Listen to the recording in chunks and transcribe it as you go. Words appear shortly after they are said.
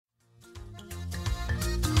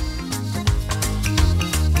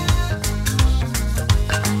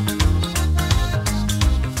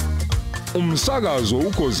Umsakazo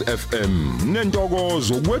ukhozi FM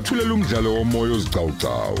nentokozo kwethulela umdlalo womoya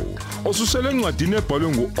ozicawucawu. Osusele encwadini ebhalwe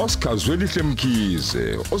nguOscar Zwelihle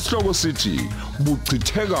Mkhize, osihloko sithi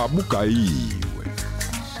Buchitheka Bugayiwe.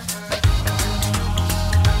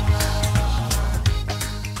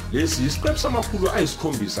 Lesi isiqephu samakhulu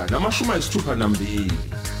ayisikhombisa namashumi ayisithupha nambili.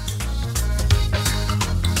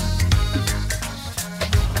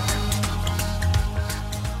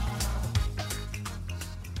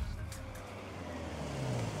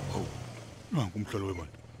 Nangu umhlalo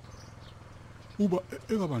webantu. Uba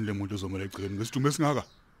ekabani le muntu ezomela egcikeni ngesidumo esingaka?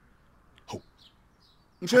 Hawu.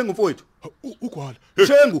 Mshengu mfowethu. Ugwala.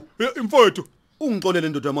 Mshengu, Mfowethu. ungixolele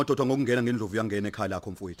indoda yamadoda ngokungena ngendlovu yangena ekhaya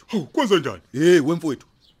lakho mfowethu. Hawu, kwenze njani? Wemfowethu.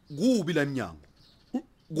 Kubi la emnyango.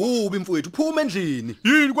 Kubi mfowethu, phuma endlini.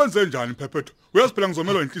 Yini kwenze njani Phephetho? Uyaziphela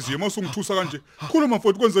ngizomelwa inhliziyo masungithusa kanje. Khuluma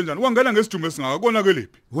mfowethu kwenze njani? Wangena ngesidumo esingaka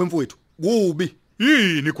konakelephi? Wemfowethu, kubi.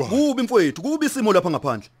 Yini kwa? Kubi mfowethu, kubi isimo lapha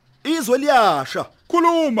ngaphandle. Izwe liyasha.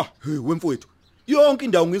 Khuluma. Wemfowethu. Yonke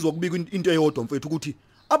indawo ngizwa kubika into eyodwa mfowethu ukuthi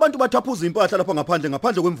abantu bathaphuza impahla lapha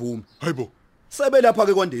ngaphandle kwemvume. Hayibo. Sebe lapha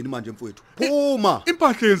ke kwandeni manje mfowethu. Phuma.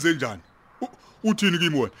 Impahla yenze njani? Uthini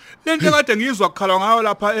kimi wena? Lento kade ngizwa kukhala ngayo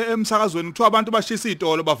lapha emsakazweni kuthiwa abantu bashisa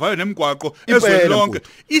izitolo bavale nemigwaqo ezweni lonke.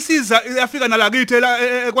 Isiza iyafika nalakithi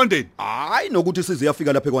ekwandeni. Hayi nokuthi size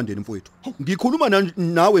yafika lapha ekwandeni mfowethu. Ngikhuluma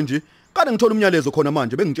nawe nje. Kade ngithola umnyalezo khona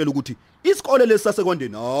manje bengitshela ukuthi isikole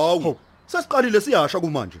lesasekwandeni hawu sesiqalile siyasha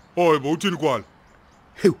kumanje. Hayibo uthini kwala?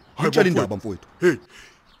 Ngitshela indaba mfowethu.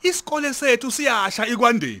 Isikole sethu siyasha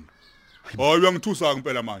ekwandeni. Hayi uyangithusa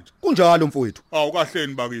ngempela manje. Kunjalo mfowethu. Awu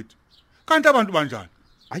kahleni bakithi. Kanti abantu banjani?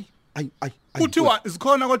 Ayi. Kuthiwa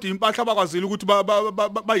zikhona kodwa impahla abakwazile ukuthi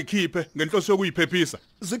bayikhiphe ngenhloso yokuyiphephisa.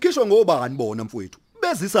 Zikhishwa ngobani bona mfowethu?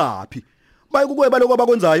 Bezisaphi? Bayikukweba lokho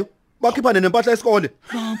abakwenzayo? Bakhiphane nempahla yesikole.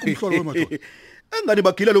 Kumhlolo wemadoda. Engani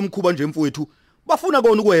bagila lo mkhuba nje mfowethu. Bafuna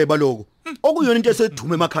kona ukweba lokho. Okuyona into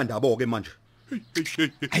esedume emakhanda abo ke manje.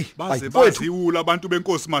 Baze baziwula abantu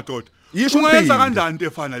benkosi madoda. Ungenza kanjani into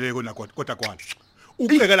efana leko kodwa kwala?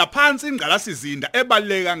 Ukubekela phansi ingqalasizinda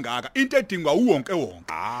ebaleka kangaka into edingwa uwonke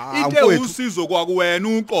wonke. Into usizo kwakuwena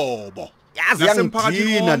uqobo. Yazi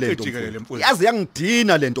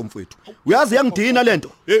yangidina lento mfowethu. Uyazi yangidina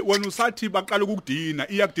lento. Wena usathi baqala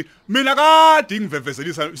ukudina iyakudina. Mina kade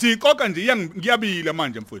ngivevezelisa siqoqa nje ngiyabila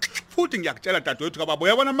manje mfowethu. Futhi ngiyakutshela dadewethu kababa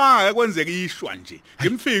uyabona manje kwenzeka ishwa nje.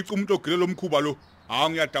 Ngimfica umuntu ogile lo mkhuba lo. Hawu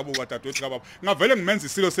ngiyadabuka dadewethu kababa. Ngavele ngimenza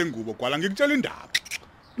isilo sengubo kwala ngikutshela indaba.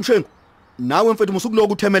 Mshengu nawe mfethu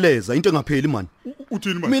musukuloku uthemeleza into engapheli man.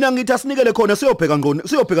 Uthini manje? Mina ngithi asikele khona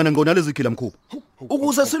siyobhekana ngqona lezi gila mkhuba.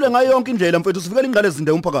 Ukuze silwe ngayo yonke indlela mfethu sivikele ingqale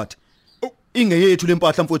ezinde umphakathi. Ingeyethu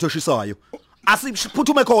lempahla mfethu eshisayo.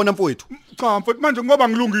 Asiphuthume khona mfethu. Cha mfethu manje ngoba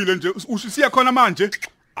ngilungile nje ushisiya khona manje.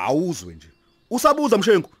 Awuzwe nje. Usabuza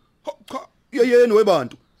Mshengu. Cha yeyeni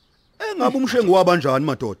webantu. Engabe umshengu wabanjani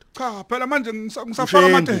madoda? Cha phela manje ngisafaka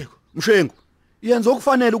amateko. Mshengu yenza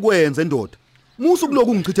okufanele ukwenza endoda. Musu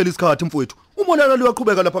kuloku ungichithela isikhathi mfowethu. Umonakalo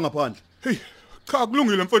uyaqhubeka lapha ngaphandle. Cha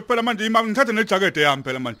kulungile mfowethu phela manje imali ngithathe nejacket yami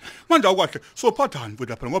phela manje. Manje awukahle sophathani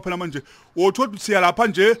mfowethu phela ngoba phela manje wothola siya lapha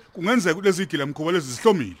nje kungenzeka kulezi igila mkhuba lezi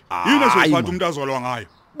zihlomile. Yini esizophatha umuntu azolwa ngayo?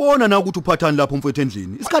 Bona na ukuthi uphathani lapho mfowethu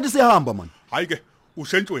endlini. Isikhathi siyahamba man. Hayi ke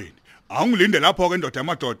ushentshweni. Angilinde lapho ke indoda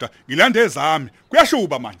yamadoda ngilande ezami.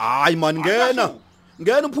 Kuyashuba manje. Hayi man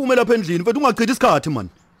ngena uphume lapha endlini mfowethu ungachithi isikhathi man.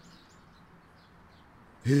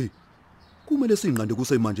 Kumele sinqande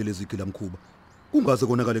kusemanje lezi gila mkhuba. Kungaze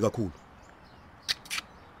konakale kakhulu.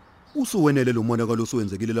 Usuwenele lo monakalo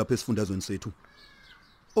osuwenzekile lapha esifundazweni sethu.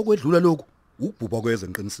 Okwedlula lokhu ukubhubha kweze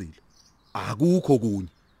ngiqinisile. Akukho kunye.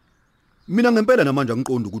 Mina ngempela namanje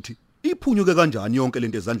angiqondi ukuthi iphunyuke kanjani yonke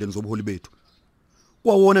lento ezandleni zobuholi bethu.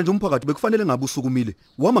 Kwawona nje umphakathi bekufanele ngabe usukumile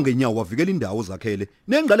wama ngenyawo wavikela indawo zakhele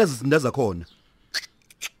nengqala ezizindaza khona.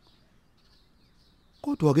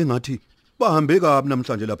 Kodwa ke ngathi bahambe kabi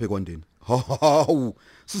namhlanje lapha ekwandeni. Hawu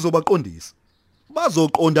sizobaqondisa.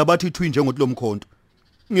 Bazoqonda bathi ithwi njengothi lomkhonto.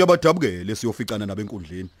 Ngiyabadabukele siyoficana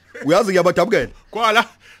nabenkundleni. Uyazi ngiyabadabukela. Kwala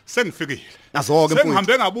sengifikile. Nazo-ke mfowethu.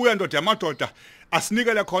 Sengihambe ngabuya ndoda yamadoda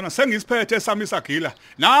asinikele khona sengisiphethe sami sagila.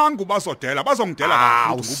 Nangu bazodela bazongidela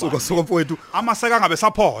kakhulu. Suka mfowethu. Amaseka ngabe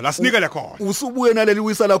saphola asinikele khona. Usubuye naleli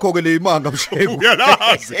wisa lakho ke le imanga Mshengu.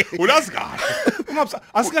 Ulazi kahle. Ungapsa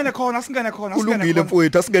asingene khona. Kulungile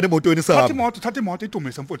mfowethu asingene emotweni sami. Thatha imoto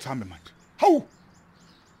idumise mfowethu hambe manje. Hawu.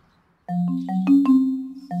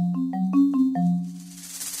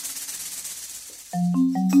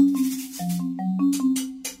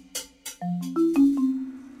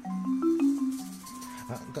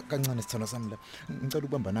 Kancane sithando sami la. Ngicela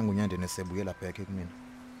ukubamba nangu unyande nesebuye lapha yakhe kumina.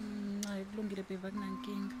 Hayi kulungile beba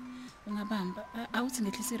kunankinga. Ungabamba awuthi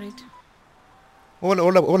ngehlisa irate.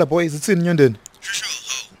 Hola boys, itsini nyondeni? Shusho,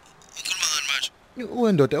 hawu. Ukhuluma ngani manje?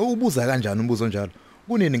 Wendoda ubuza kanjani umbuzo njalo?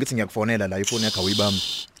 Kunini ngithi ngiyakufonela la ifoni yakho awuyibamba?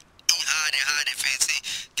 Hade mfethu.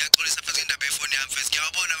 Ngiyaxolisa mfethu indaba yefoni yami mfethu.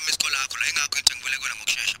 Ngiyabona isikole lakho la ingakho ngithi ngibule kuwena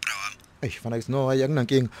ngokusheshsha bra wami. Fana kithi no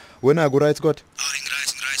akunankinga. Wena aku right kodwa?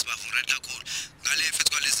 Ngiright bafu ngiright kakhulu. Ngale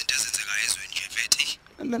mfethu kwalezi zinto ezenzeka ezweni nje mfethu.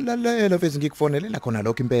 La mfethu ngikufonelela khona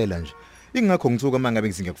lokho impela nje. Ingakho ngithuka mangabe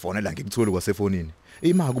ngithi ngikufonela ngikuthula kwasefonini.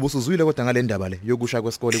 Ima kuba usuzwile kodwa ngale ndaba le yokusha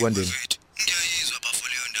kwesikole kwandeni. Ngiyayizwa bafu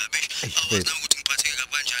leyo ndaba. Awuzange ukuthi ngiphatheke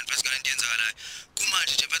kabi kanjani mfethu ngale nto yenzakalayo.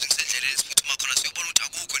 Kumanje nje mfethu ngisendleleni siphuma khona siyobona ukuthi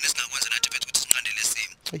akukho nesingakwenza nathi mfethu ukuthi sinqandele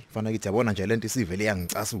simo. Fana kithi yabona nje lento isivele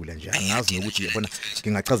yangicasula nje angazi nokuthi yabona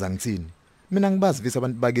ngingachaza ngithini. Mina ngibazivisa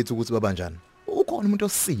abantu bakithi ukuthi babanjani. Ukhona umuntu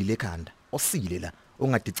osile ekhanda, osile la,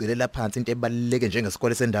 ongadicelela phansi into ebaluleke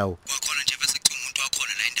njengesikole sendawo. Kwakhona nje bese kuthi umuntu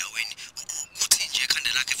wakhona la endaweni ukuthi nje ekhanda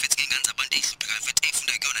lakhe mfethu ngingenza abantu ehluphe mfethu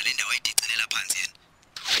efunda kuyona le ndawo ayidicelela phansi yena.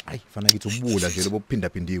 Fana kithi ubula nje lobo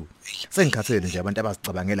kuphindaphindiwe. Sengikhathele nje abantu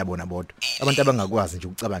abazicabangela bona bodwa. Abantu abangakwazi nje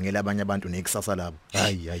ukucabangela abanye abantu nekusasa labo.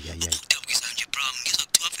 Hayi. Dabukisa nje bro,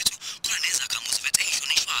 ngizokuthiwa mfethu khona nezakhamuzi mfethu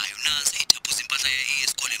ezihlonishwayo nazi ezithabuza impahla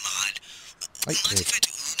yesikole mahala. Ngathi mfethu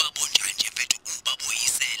ubabo njani mfethu ubabo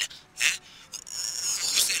yisela.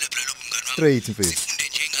 Usela phela lo mngani wami. Straight mfethu. Sifunde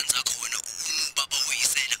nje ingane zakho wena ubaba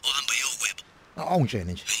uyisela ohamba yokweba.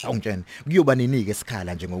 Awungitshene. Kuyoba ninike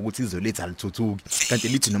isikhala nje ngokuthi izoletha lithuthuki. Kanti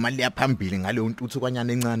lithi noma liya phambili ngale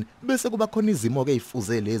untuthukanyana encane bese kuba khona izimo ke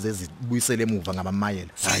ezifuze lezi ezibuyisele emuva ngamamayela.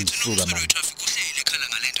 Hayi suka man. Traffic uhleli ekhala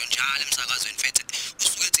ngalento njalo emsakazweni mfethu.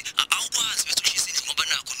 Usuke ethi awukwazi mfethu ushisa indlu ngoba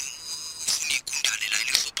nakho ufuna igundane la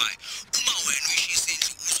elihluphayo. Uma wena uyishisa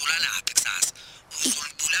indlu uzolalapha kusasa.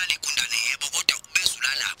 Uzolibulala igundane yebo kodwa ubese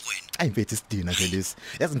ulalapha wena. Mfethu isidina nje lesi.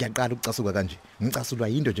 Yazi ngiyaqala ukucasuka kanje. Ngicasulwa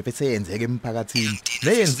into nje mfethu eyenzeke emphakathini.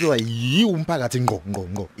 Neyenziwa yiwo umphakathi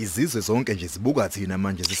ngqo. Izizwe zonke nje zibuka thina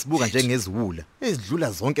manje zisibuka njengeziwula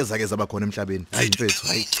ezidlula zonke zake zaba khona emhlabeni. Hayi mfethu,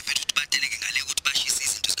 hayi. Mfethu ubaleke ngale ukuthi bashisa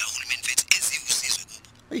izinto zikahulumeni mfethu eziwusizo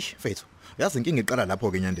kubo. Mfethu. Yazi inkinga iqala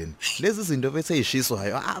lapho ke nyandeni. Lezi zinto mfethu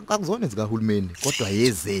ezishiswayo akuzona zikahulumeni kodwa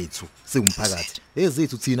yezethu singumphakathi.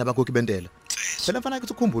 Ezethu thina abakhokhi bentela. Phela mfana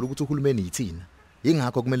ukuthi ukhumbule ukuthi uhulumeni yithina.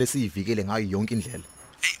 Ingakho kumele siyivikele ngayo yonke indlela.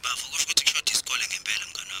 Hey bafu kusho ukuthi ngishoda isikole ngempela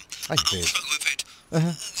mngani wami. Hayi mfethu. Mfethu.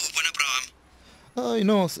 Ubona bro wami. Hayi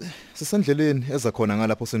no, sisendleleni eza khona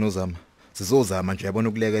ngalapho senozama. Sizozama nje yabona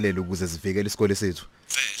ukulekelela ukuze sivikele isikole sethu.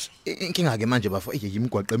 Mfethu. Inkinga ke manje bafu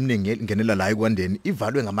imigwaqo eminingi ngenela la ekwandeni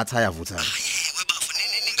ivalwe ngamathaya avuthayo. Webafu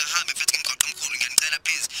ningahambi mfethu ngimgaqo omkhulu ngiyanicela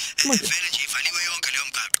please. Vele nje ivaliwe yonke leyo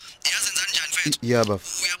mgaqo. Iyazenza kanjani mfethu? Yaba.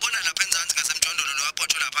 Uyabona lapha enzansi ngasemjondolo lo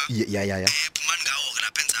waphotho lapha? Ya. Phumani ngawo ke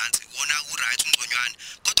lapha enzansi. Wona ku right ungconywana.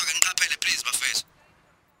 Kodwa ke niqaphele please bafethu.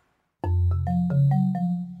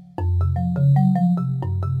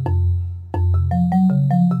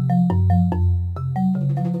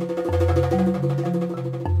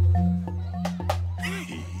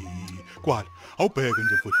 Kwala. Awubheke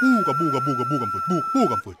nje mfowethu.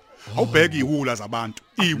 Buka mfowethu. Awubheke iwula zabantu.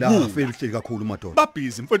 Iwula Felihle kakhulu madoda.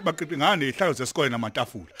 babhizi mfowethu baqiqingana nezihlalo zesikole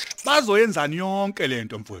namatafula. Bazoyenzani yonke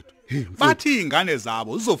lento mfowethu? Bathi ingane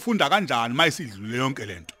zabo zizofunda kanjani mayisidlule yonke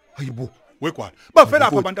lento? Hayibo. Wegwala. Bavela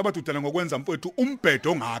apha abantu abadudana ngokwenza mfowethu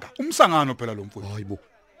umbhedo ongaka. Umsangano phela lo mfowethu. Hayibo.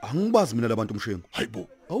 Angibazi mina labantu mshengo. Hayibo.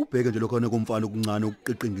 Awubheke nje lokho komfana okuncane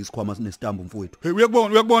ukuqiqinga isikhwama sinestambu mfowethu. Hey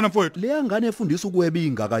uyakubona mfowethu. Le ngane efundisa ukuweba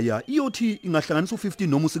ingaka ya iyothi ingahlanganisa u15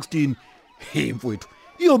 noma u16. Hey mfowethu.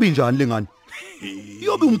 Iyobe njani lengane?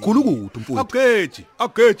 Iyobe umgulukudu mfowethu.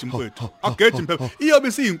 Ageji mfowethu. Ageji mphela.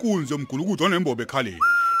 Iyobe siyinkunzi yomgulukudu onembobo ekhaleni.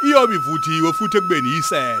 Iyobe ivuthiwe futhi ekubeni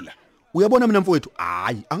yisela. Uyabona mina mfowethu,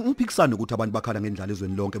 hayi angiphikisani ukuthi abantu bakhala ngendlala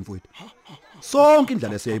ezweni lonke mfowethu. Sonke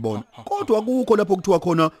indlela siyayibona. Kodwa akukho lapho kuthiwa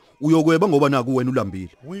khona uyokweba ngoba naku wena ulambile.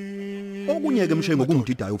 Okunye ke mshengo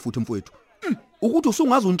kungididayo futhi mfowethu. Ukuthi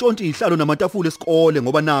usungazi untshontshe izihlalo namatafula esikole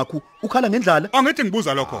ngoba nakhu ukhala ngendlala. Angithi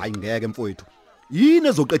ngibuza lokho. Hayi ngeke mfowethu. Yini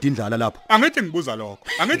ezoqeda indlala lapho? Angithi ngibuza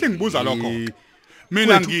lokho.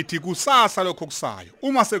 Mina ngithi kusasa lokho kusayo.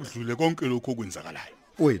 Uma sekudlule konke lokho okwenzakalayo.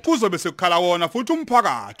 Kuzobe sekukhala wona futhi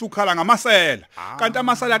umphakathi ukhala ngamasela. Kanti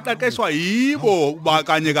amasela aqeqeshwa yibo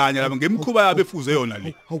kanye lapha ngemkhuba yabe efuze yona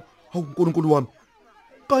le. Hawu uNkulunkulu wami.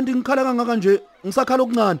 Kanti ngikhala kangaka nje ngisakhala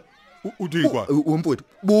okuncane. Uthikwa. Mfowethu,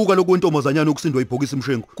 buka lokho intombazanyana okusindwa ibhokisi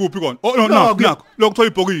mshengo. Kuphi kona? Oh nakho lokuthola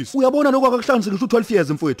ibhokisi. Uyabona lokho akakuhlanganisi ngisho 12 years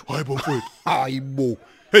mfowethu. Hayibo mfowethu. Hayibo.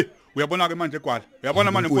 Hey, uyabona ke manje Gwala.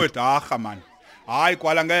 Uyabona manje mfowethu man. Hayi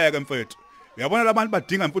Gwala ngeke mfowethu. Uyabona labantu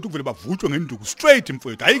badinga mfowethu ukuvele bavutshwe ngenduku straight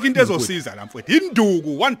mfowethu. Ayikho into ezosiza la mfowethu.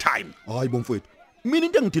 Induku one time. Hayibo mfowethu. Mina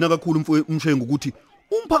into engidina kakhulu mfowethu mshengo ukuthi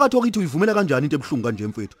umphakathi wakithi uyivumela kanjani into ebuhlungu kanje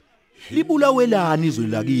mfowethu. libulawelani izwe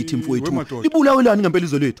lakithi mfowethu libulawelani ngempela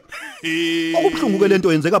izwe lethu okubhlungu ke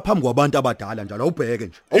lento yenzeka phambi kwabantu abadala njalo awubheke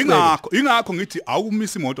nje ingakho ngithi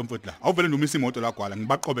awumisa imoto mfowethu la awuvele nomisa imoto la gwala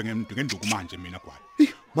ngibaqobe ngenduku manje mina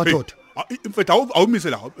gwala madoda mfowethu awumise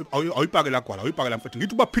la awuyipake la gwala awuyipake la mfowethu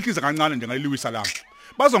ngithi ubaphikisa kancane nje ngaliwisa lami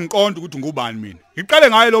bazongiqonda ukuthi ngubani mina ngiqale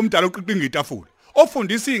ngaye lo mdala oqiqinga itafula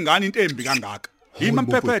ofundisa izingane into embi kangaka Ima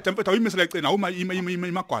mphephethe mfethu ayimisela ecena uma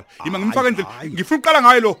imagwala ima ngimfaka endlini ngifuna uqala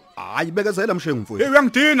ngaye lo hayi bekezela mshengu mfowethu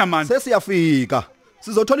uyangidina man sesiyafika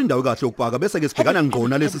sizothola indawo kahle yokupaka bese ke sibhekana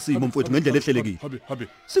ngqona lesi simo mfowethu ngendlela ehlelekile habi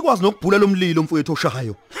sikwazi nokubhula lo mlilo mfowethu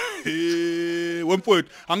oshayo wemfowethu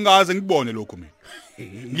angaze ngibone lokho mina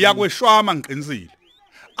ngiyakweshwama ngiqinisile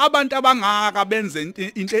abantu abangaka benze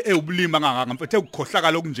into ewubulima ngaka mfethu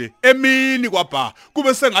ekukhohlakala okunje emini kwabha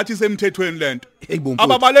kube sengathi semthethweni lento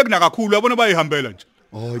ababaleki nakakhulu yabona bayihambela nje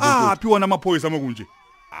aphi wona amaphoyisa mokunje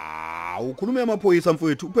ukhuluma amaphoyisa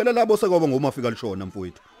mfowethu phela labo sekwaba ngomafika lishona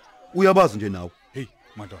mfowethu uyabazi nje nawe hey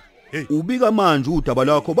madodana ubika manje udaba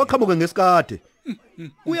lakho baqhamuke ngesikade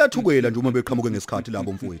uyathukela nje uma beqhamuke ngesikhathi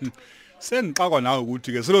labo mfowethu sengixakwa nawe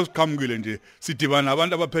ukuthi ke selo siqhamukile nje sidibana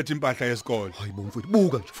nabantu abaphethe impahla yesikole hayibo mfowethu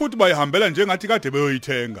buka nje futhi bayihambela nje ngathi kade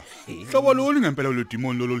beyoyithenga hlobo lolu ngempela lo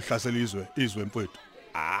demon lo lihlasela izwe mfowethu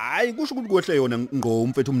hayi kusho ukuthi kwehle yona ngqo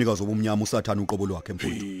umfethu umnikazi womnyama usathana uqobo lwakhe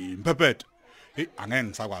mfowethu mphephethe angeke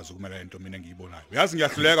ngisakwazi ukumela lento mina engiyibonayo uyazi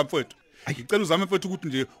ngiyahluleka mfowethu ngicela uzame mfethu ukuthi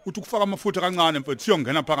nje uthi ukufaka amafutha kancane mfethu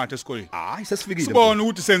siyongena phakathi esikoleni hayi sesifikile sibone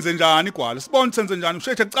ukuthi senze njani igwala sibone senze njani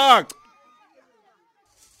usheshe caca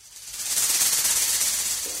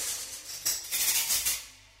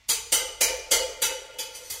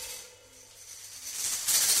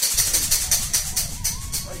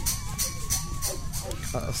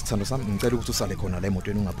Sithando sami ngicela ukuthi usale khona la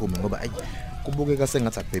emotweni ungaphumi ngoba ayi kubukeka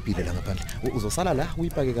sengathi akuphephile la ngaphandle uzosala la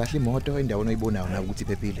uyipake kahle imoto endaweni oyibonayo na ukuthi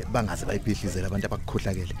iphephile bangaze bayiphihlizela abantu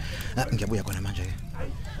abakukhohlakele ngiyabuya khona manje ke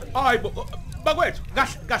hayibo bakwethu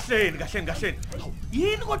kahleni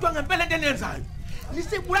yini kodwa ngempela into eniyenzayo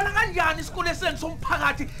nisibulala kanjani isikole senu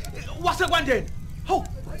somphakathi wasekwandeni hawu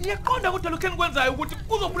niyaqonda ukuthi lokho enikwenzayo ukuthi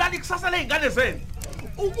kuzobulala ikusasa lezingane zenu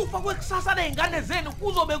ukufa kwekusasa lezingane zenu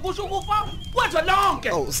kuzobe kusho ukufa kwethu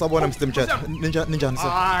lonke sabona Mr Mthatha ninjani sir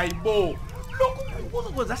hayibo lokhu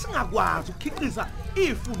kuzokwenza singakwazi ukukhiqiza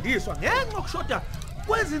ifundiswa ngenxa yokushoda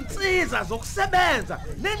kwezinsiza zokusebenza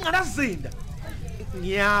nengqalazinda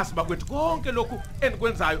ngiyazi bakwethu konke lokhu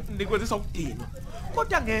enikwenzayo nikwenzisa ukudinwa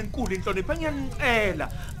kodwa ngenkulu inhlonipho ngiyanicela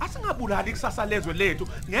asingabulali ikusasa lezwe lethu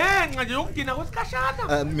ngenxa nje yokudina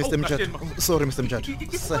kwesikhashana Mr Mthatha sorry Mr Mthatha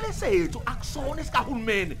isikole sethu akusona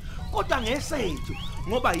esikahulumeni kodwa ngesethu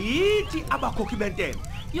ngoba yithi abakhokhi bentela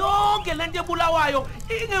yonke lento ebulawayo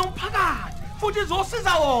ingeyomphakathi futhi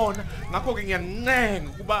izosiza wona ngakho ke ngiyanincenga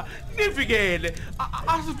kuba nivikele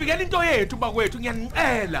asivikele into yethu bakwethu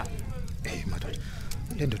ngiyanicela hey madoda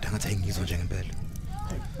le ndoda ngathi ayingizwa nje ngempela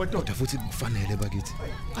kodwa futhi kufanele bakithi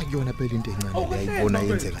akuyona phela into encane leyayibona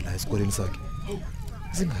yenzeka la esikoleni sakhe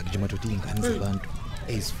zingaki nje madoda izingane zabantu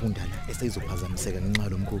ezifunda la eseyizophazamiseka ngenxa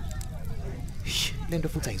lomkhulu le nto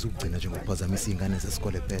futhi ayizugcina nje ngokuphazamisa izingane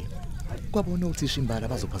zesikole phela kwabona uthisha imbala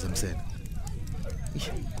bazophazamiseka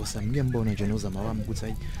ngosami ngiyambona nje nozama wami ukuthi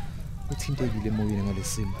ayi uthintekile emoyeni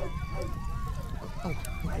ngalesimo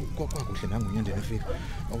kwakuhle nangunyandeni afika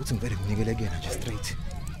ukuthi ngivele nginikele kuyena nje straight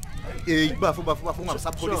bafu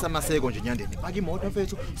ungasapholisa amaseko nje nyandeni baka imoto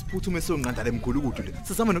mfethu siphuthume sonqanda lemkhulu kude le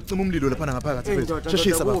sizama nokucima umlilo lapha ngaphakathi mfethu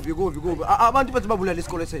sheshisa bafu kubi abantu bethu babulala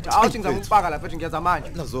isikole sethu awuthi ngizama ukupaka la mfethu ngiyaza manje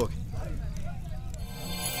nazoke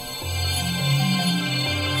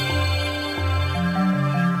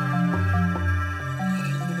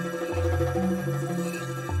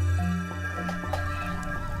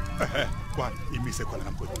kwa imise khona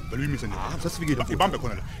namfowethu vele uyimise nje sesifikile mfowethu ibambe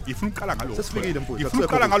khona la ifuna uqala ngalo sesifikile mfowethu ifuna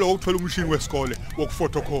uqala ngalo ukuthola umshini wesikole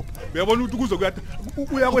wokufotocopy uyabona ukuthi kuzokuya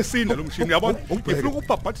uya kwesinda lo mshini uyabona ifuna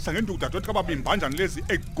ukubhabhathisa ngenduku dadwethu kababimbanjani lezi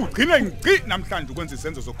ekugcine ngci namhlanje ukwenza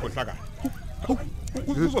isenzo sokukhohlakala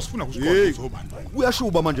uzosifuna kusikole uzobani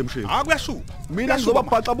uyashuba manje mshini kuyashuba mina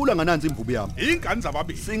ngizobabhaxabula ngananzi imvubu yami ingane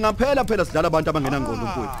zababili singaphela phela sidlala abantu abangena ngqondo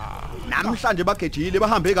mfowethu namhlanje bagejile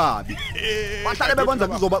bahambe kabi bahlale bekwenza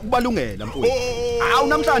kuzoba kubalungela mfowethu awu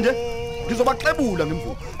namhlanje ngizobaxebula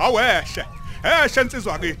ngemvubu awehle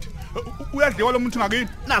insizwa kithi uyadliwa lo muntu ngakini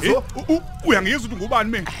nazo uyangizwa ukuthi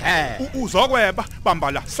ngubani mina uzokweba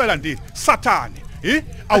bamba la sela ndini sathane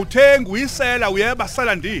awuthengi uyisela uyeba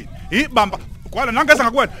sela ndini bamba kwala nangeza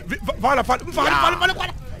ngakwena vala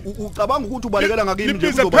kwala ucabanga ukuthi ubalekela ngakini nje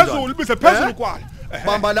kuzoba phezulu kwala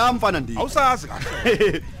bamba la mfana ndini awusazi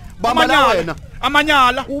kahle Bamala wena.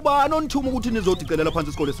 Amanyala. Ubani onithuma ukuthi nizodicelela phansi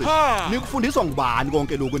isikole sethu? Nikufundiswa ngubani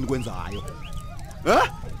konke lokho enikwenzayo?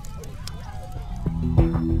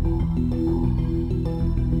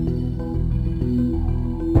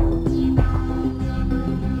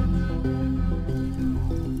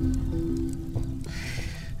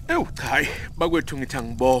 Hayi bakwethu ngithi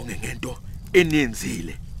angibonge ngento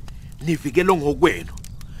eniyenzile. Nivikele ngokwenu.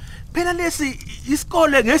 Phela lesi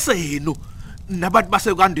isikole ngesenu nabantu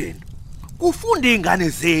basekwandeni. Kufunda izingane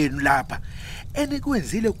zenu lapha.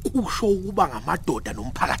 Enikwenzile kusho ukuba ngamadoda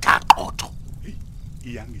nomphakathi aqotho.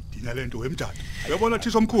 Iyangidina lento wemdala. Uyabona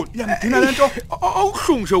thisha omkhulu, iyangidina lento.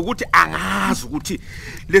 Okuhlungu nje ukuthi angazi ukuthi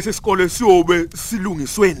lesi sikole siyobe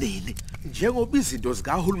silungiswe nini. Njengoba izinto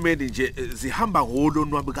zikahulumeni nje zihamba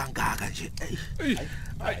ngolonwabi kangaka nje.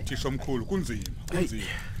 Hayi thisha omkhulu kunzima.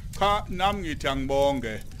 Cha nami ngithi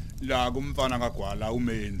angibonge la kumfana kaGwala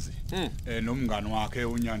uMenzi nomngani wakhe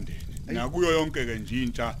uNyandeni. Nakuyo yonke ke nje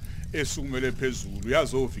intsha esukumele phezulu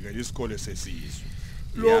yazovikela isikole sesizwe.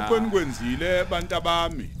 Lokho enikwenzile abantu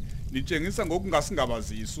abami nitshengisa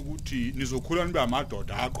ngokungasingabazisi ukuthi nizokhula nibe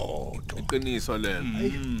amadoda aqotho. Iqiniso lelo.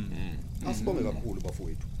 Asibonge kakhulu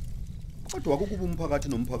bafowethu. Kodwa akukuba umphakathi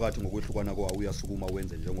nomphakathi ngokwehlukana kwawo uyasukuma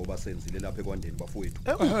wenze njengoba senzile lapha ekwandeni bafowethu.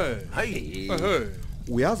 Hayi.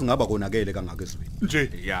 Uyazi ngaba konakele kangaka esweni. Nje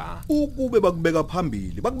ukube bakubeka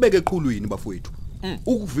phambili bakubeka eqhulwini bafowethu.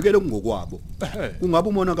 Ukuvikela ngokwabo. Kungabe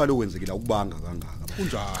umonakalo wenzekile ukubanga kangaka.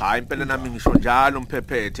 Kunjalo. Cha impela nami ngisho njalo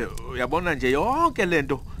mphephethe. Uyabona nje yonke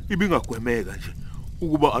lento ibingagwemeka nje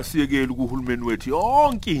ukuba asiyekele kuhulumeni wethu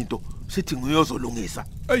yonke into sithi ngiyozolungisa.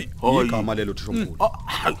 Igama lelo thisha omkhulu.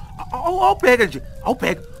 Awubheke nje,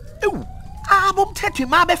 awubheke. Abomthetho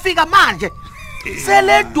imabe befika manje.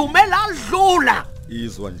 Sele dume ladlula.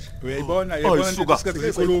 Izwa nje. Uyayibona isikhathi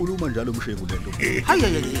esikhuluma njalo umshengu lento.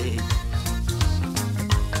 Hayi.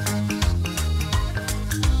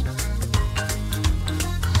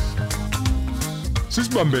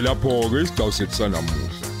 Sisibambe lapho ke isiqhawu sethu sanamuhla.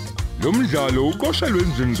 Lo mdlalo uqoshelwe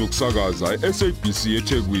endlini zokusakaza eSABC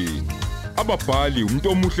eThekwini. Ababhali umuntu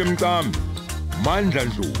omuhle emcambi, Mandla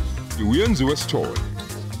Ndlovu, uyenziwe Sithole.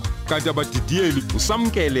 Kanti abadidiyeli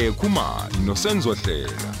uSamkele Khumalo noSenzo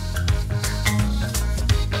Hlela.